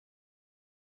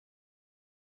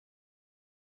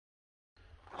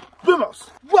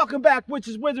Vamos! Welcome back,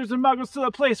 witches, wizards, and muggles, to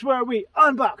the place where we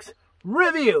unbox,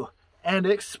 review, and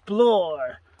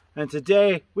explore. And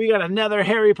today, we got another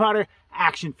Harry Potter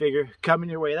action figure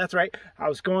coming your way. That's right, I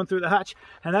was going through the hutch,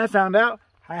 and I found out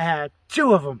I had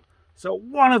two of them. So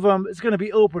one of them is going to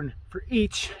be open for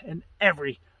each and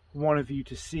every one of you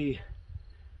to see.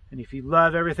 And if you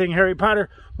love everything Harry Potter,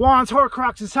 wands,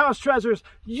 horcruxes, house treasures,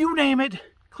 you name it,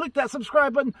 click that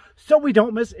subscribe button so we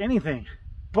don't miss anything.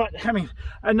 But, I mean,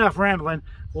 enough rambling.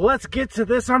 Let's get to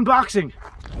this unboxing.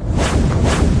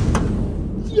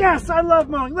 Yes, I love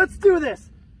mowing. Let's do this.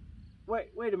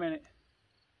 Wait a minute.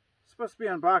 It's supposed to be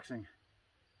unboxing.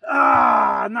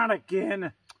 Ah, not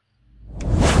again.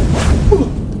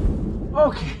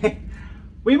 Okay,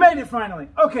 we made it finally.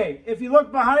 Okay, if you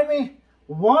look behind me,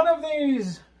 one of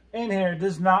these in here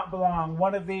does not belong.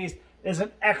 One of these is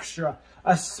an extra,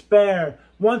 a spare,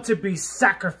 one to be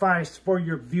sacrificed for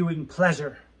your viewing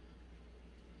pleasure.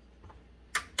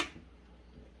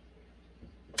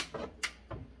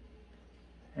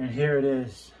 And here it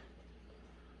is.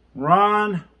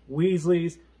 Ron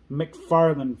Weasley's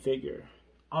McFarlane figure.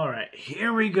 All right,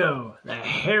 here we go. The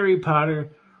Harry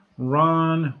Potter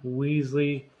Ron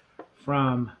Weasley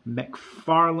from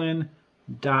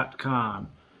McFarlane.com.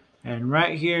 And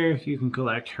right here, you can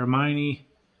collect Hermione,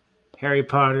 Harry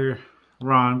Potter,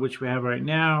 Ron, which we have right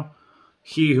now,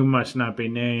 He Who Must Not Be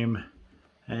Named,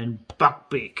 and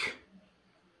Buckbeak.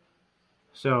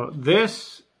 So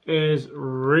this is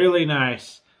really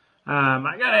nice.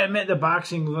 I gotta admit the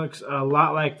boxing looks a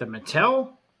lot like the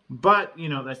Mattel, but you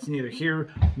know, that's neither here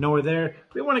nor there.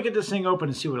 We want to get this thing open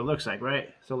and see what it looks like,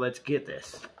 right? So let's get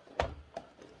this.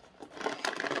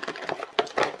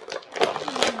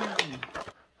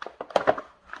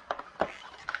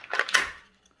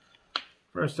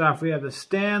 First off, we have the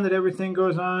stand that everything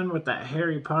goes on with that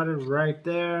Harry Potter right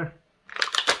there.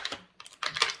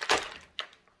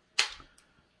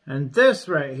 And this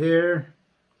right here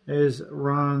is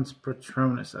Ron's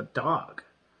Patronus, a dog.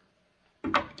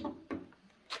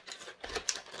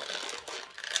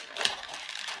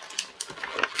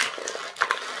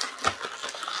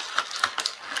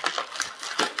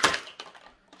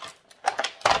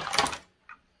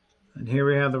 And here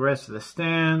we have the rest of the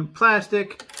stand,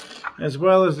 plastic, as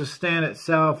well as the stand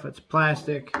itself. It's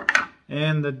plastic,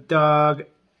 and the dog,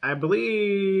 I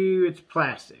believe it's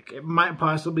plastic. It might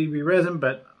possibly be resin,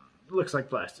 but it looks like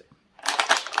plastic.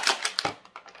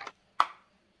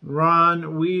 Ron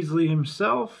Weasley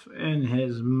himself in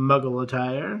his muggle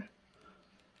attire.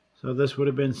 So this would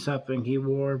have been something he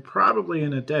wore probably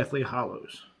in a Deathly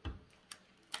Hallows.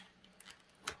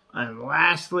 And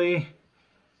lastly,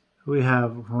 we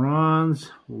have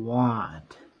Ron's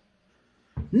wand.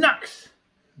 Nux!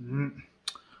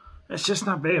 It's just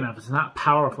not big enough. It's not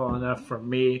powerful enough for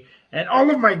me and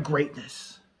all of my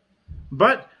greatness.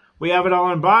 But we have it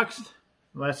all unboxed.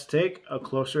 Let's take a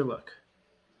closer look.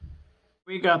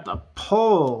 We got the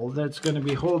pole that's going to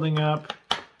be holding up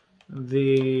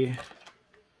the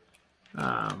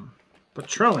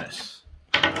Patronus.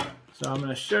 So I'm going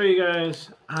to show you guys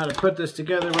how to put this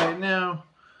together right now.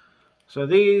 So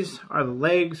these are the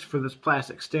legs for this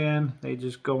plastic stand. They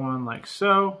just go on like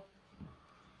so.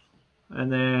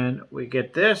 And then we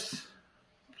get this,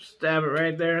 stab it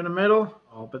right there in the middle.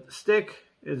 Oh, but the stick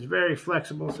is very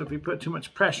flexible, so if you put too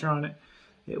much pressure on it,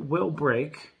 it will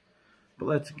break. But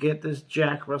let's get this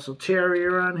Jack Russell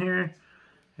Terrier on here.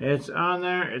 It's on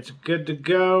there, it's good to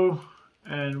go.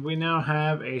 And we now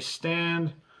have a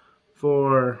stand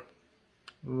for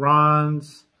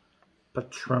Ron's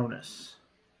Patronus.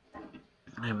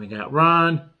 And we got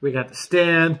Ron, we got the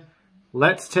stand.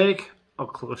 Let's take a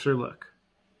closer look.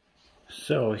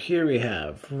 So here we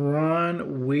have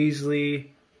Ron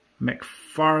Weasley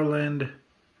McFarland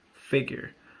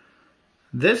figure.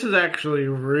 This is actually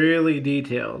really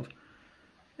detailed.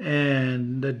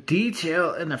 And the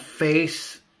detail in the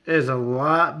face is a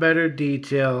lot better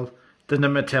detailed than the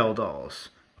Mattel dolls.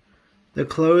 The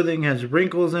clothing has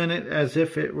wrinkles in it as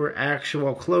if it were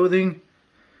actual clothing.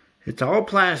 It's all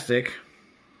plastic.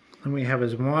 And we have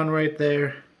his wand right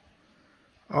there.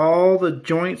 All the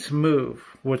joints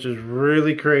move, which is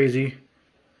really crazy.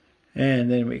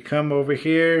 And then we come over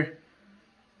here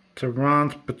to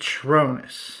Ron's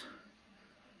Patronus.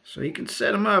 So you can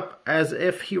set him up as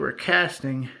if he were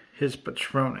casting his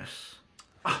Patronus.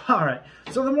 Alright,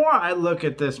 so the more I look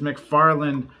at this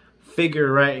McFarland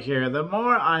figure right here, the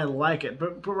more I like it.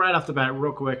 But right off the bat,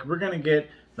 real quick, we're going to get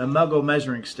the Muggle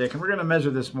measuring stick, and we're going to measure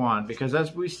this wand, because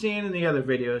as we've seen in the other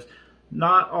videos,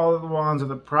 not all of the wands are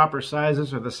the proper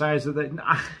sizes or the size of the...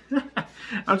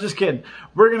 I'm just kidding.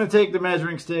 We're going to take the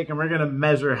measuring stick and we're going to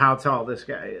measure how tall this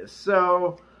guy is.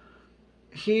 So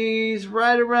he's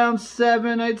right around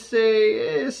 7, I'd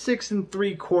say 6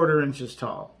 3/4 inches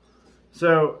tall.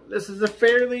 So this is a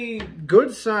fairly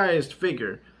good sized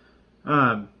figure.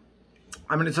 I'm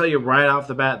going to tell you right off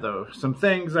the bat though, some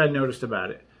things I noticed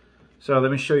about it. So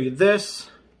let me show you this.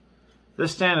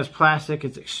 This stand is plastic,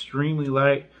 it's extremely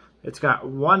light. It's got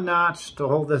one notch to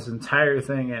hold this entire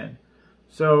thing in.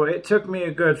 So it took me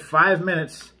a good 5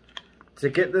 minutes to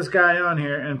get this guy on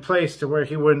here and placed to where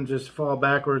he wouldn't just fall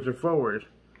backwards or forward.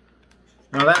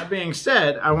 Now that being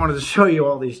said, I wanted to show you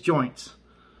all these joints.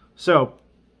 So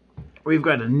we've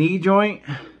got a knee joint.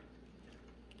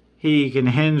 He can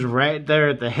hinge right there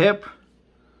at the hip.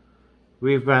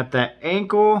 We've got that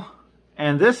ankle,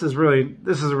 and this is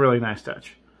a really nice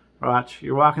touch. Watch,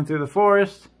 you're walking through the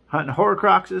forest, hunting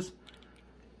horcruxes,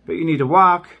 but you need to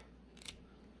walk.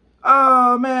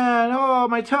 Oh man, oh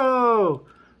my toe!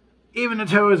 Even the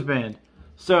toe is bent.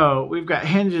 So we've got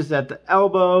hinges at the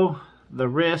elbow, the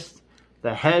wrist,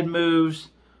 the head moves,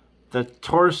 the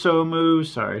torso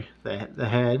moves, sorry, the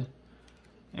head.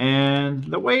 And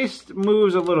the waist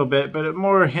moves a little bit, but it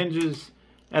more hinges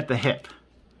at the hip.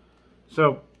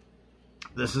 So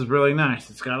this is really nice.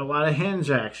 It's got a lot of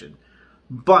hinge action.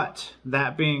 But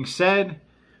that being said,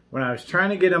 when I was trying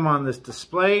to get him on this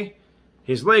display,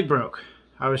 his leg broke.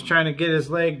 I was trying to get his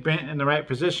leg bent in the right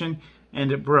position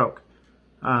and it broke.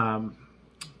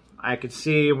 I could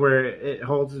see where it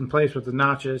holds in place with the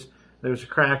notches. There's a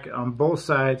crack on both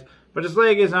sides, but his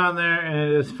leg is on there and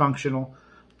it is functional.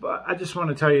 But I just want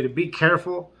to tell you to be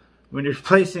careful when you're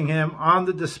placing him on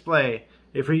the display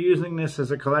if you're using this as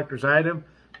a collector's item,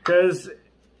 because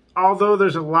although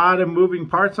there's a lot of moving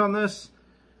parts on this,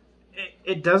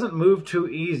 it doesn't move too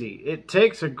easy. It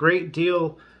takes a great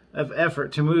deal of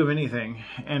effort to move anything.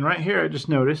 And right here I just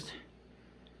noticed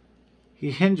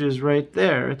he hinges right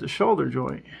there at the shoulder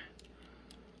joint.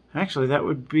 Actually, that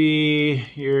would be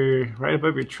right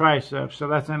above your tricep, so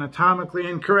that's anatomically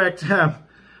incorrect.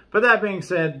 But that being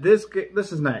said, this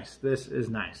is nice. This is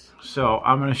nice. So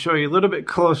I'm going to show you a little bit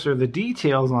closer the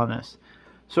details on this.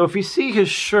 So if you see his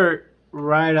shirt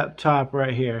right up top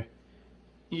right here,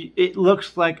 it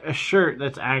looks like a shirt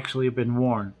that's actually been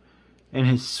worn. And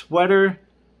his sweater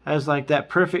has like that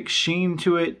perfect sheen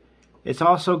to it. It's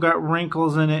also got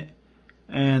wrinkles in it.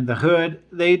 And the hood,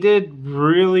 they did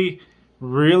really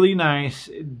nice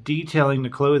detailing the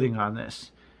clothing on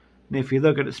this. And if you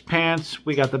look at his pants,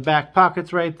 we got the back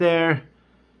pockets right there.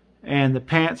 And the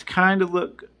pants kind of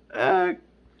look,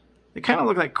 they kind of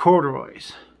look like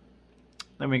corduroys.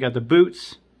 Then we got the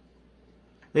boots.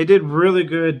 They did really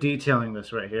good detailing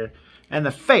this right here. And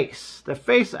the face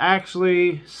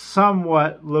actually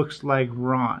somewhat looks like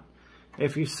Ron.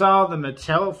 If you saw the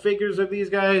Mattel figures of these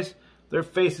guys, their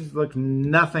faces look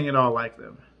nothing at all like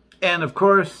them. And of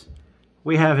course,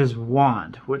 we have his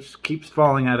wand, which keeps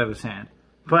falling out of his hand.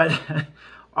 But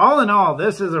all in all,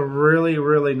 this is a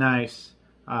really nice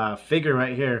figure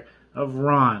right here of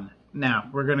Ron. Now,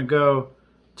 we're going to go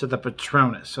to the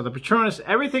Patronus. So the Patronus,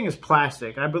 everything is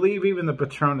plastic. I believe even the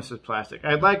Patronus is plastic.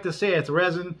 I'd like to say it's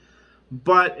resin,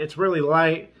 but it's really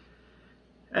light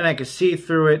and I can see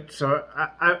through it. So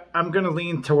I'm going to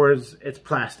lean towards it's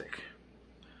plastic.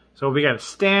 So we got a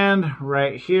stand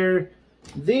right here.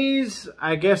 These,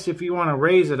 I guess if you want to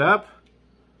raise it up,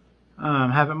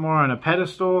 have it more on a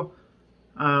pedestal.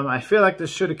 I feel like this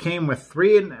should have came with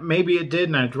 3, and maybe it did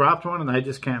and I dropped one and I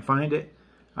just can't find it.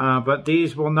 But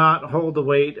these will not hold the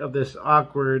weight of this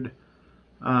awkward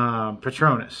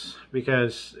Patronus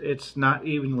because it's not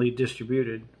evenly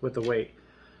distributed with the weight.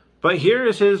 But here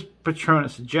is his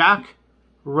Patronus, Jack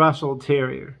Russell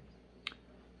Terrier.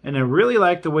 And I really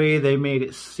like the way they made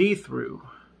it see-through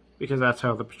because that's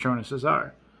how the Patronuses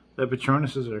are. The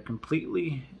Patronuses are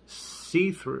completely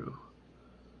see-through.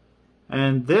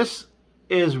 And this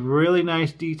is really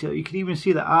nice detail. You can even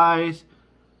see the eyes,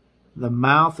 the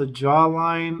mouth, the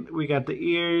jawline. We got the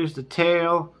ears, the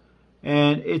tail,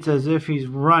 and it's as if he's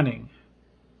running.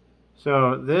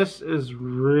 So this is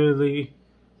really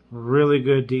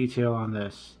good detail on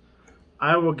this.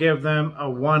 I will give them a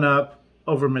 1-up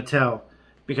over Mattel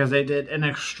because they did an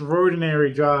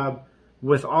extraordinary job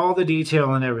with all the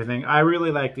detail and everything. I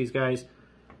really like these guys.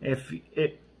 If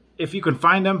you can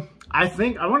find them, I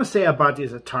want to say I bought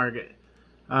these at Target.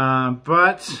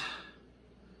 But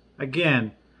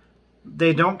again,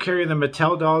 they don't carry the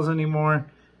Mattel dolls anymore.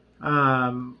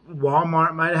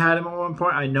 Walmart might have had them at one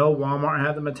point. I know Walmart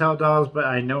had the Mattel dolls, but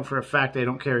I know for a fact they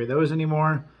don't carry those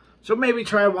anymore. So maybe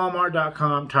try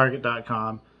Walmart.com,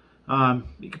 Target.com.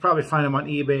 You can probably find them on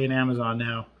eBay and Amazon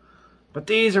now. But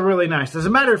these are really nice. As a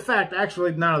matter of fact,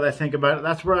 actually, now that I think about it,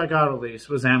 that's where I got all these,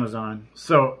 was Amazon.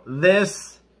 So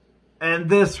this And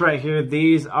this right here,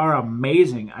 these are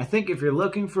amazing. I think if you're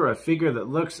looking for a figure that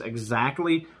looks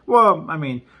exactly, well, I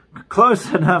mean,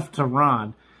 close enough to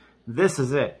Ron, this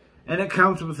is it. And it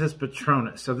comes with his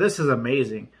patronus. So this is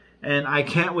amazing. And I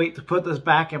can't wait to put this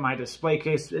back in my display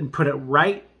case and put it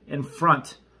right in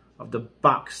front of the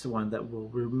boxed one that will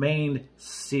remain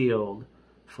sealed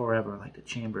forever, like the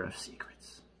Chamber of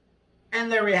Secrets.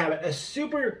 And there we have it. A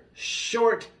super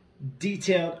short,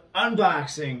 detailed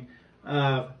unboxing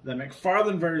of the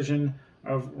McFarlane version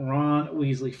of Ron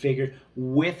Weasley figure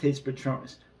with his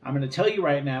patronus. I'm going to tell you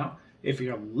right now, if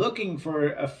you're looking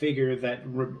for a figure that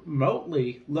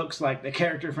remotely looks like the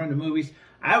character from the movies,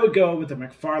 I would go with the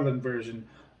McFarlane version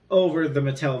over the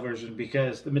Mattel version,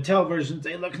 because the Mattel versions,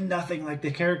 they look nothing like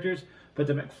the characters, but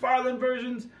the McFarlane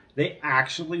versions, they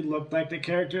actually look like the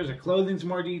characters. The clothing's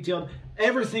more detailed.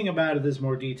 Everything about it is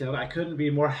more detailed. I couldn't be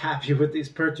more happy with this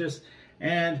purchase.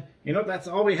 And, you know, that's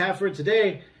all we have for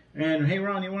today. And, hey,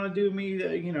 Ron, you want to do me,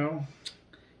 you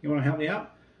want to help me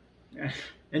out?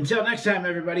 Until next time,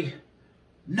 everybody,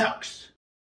 Nux!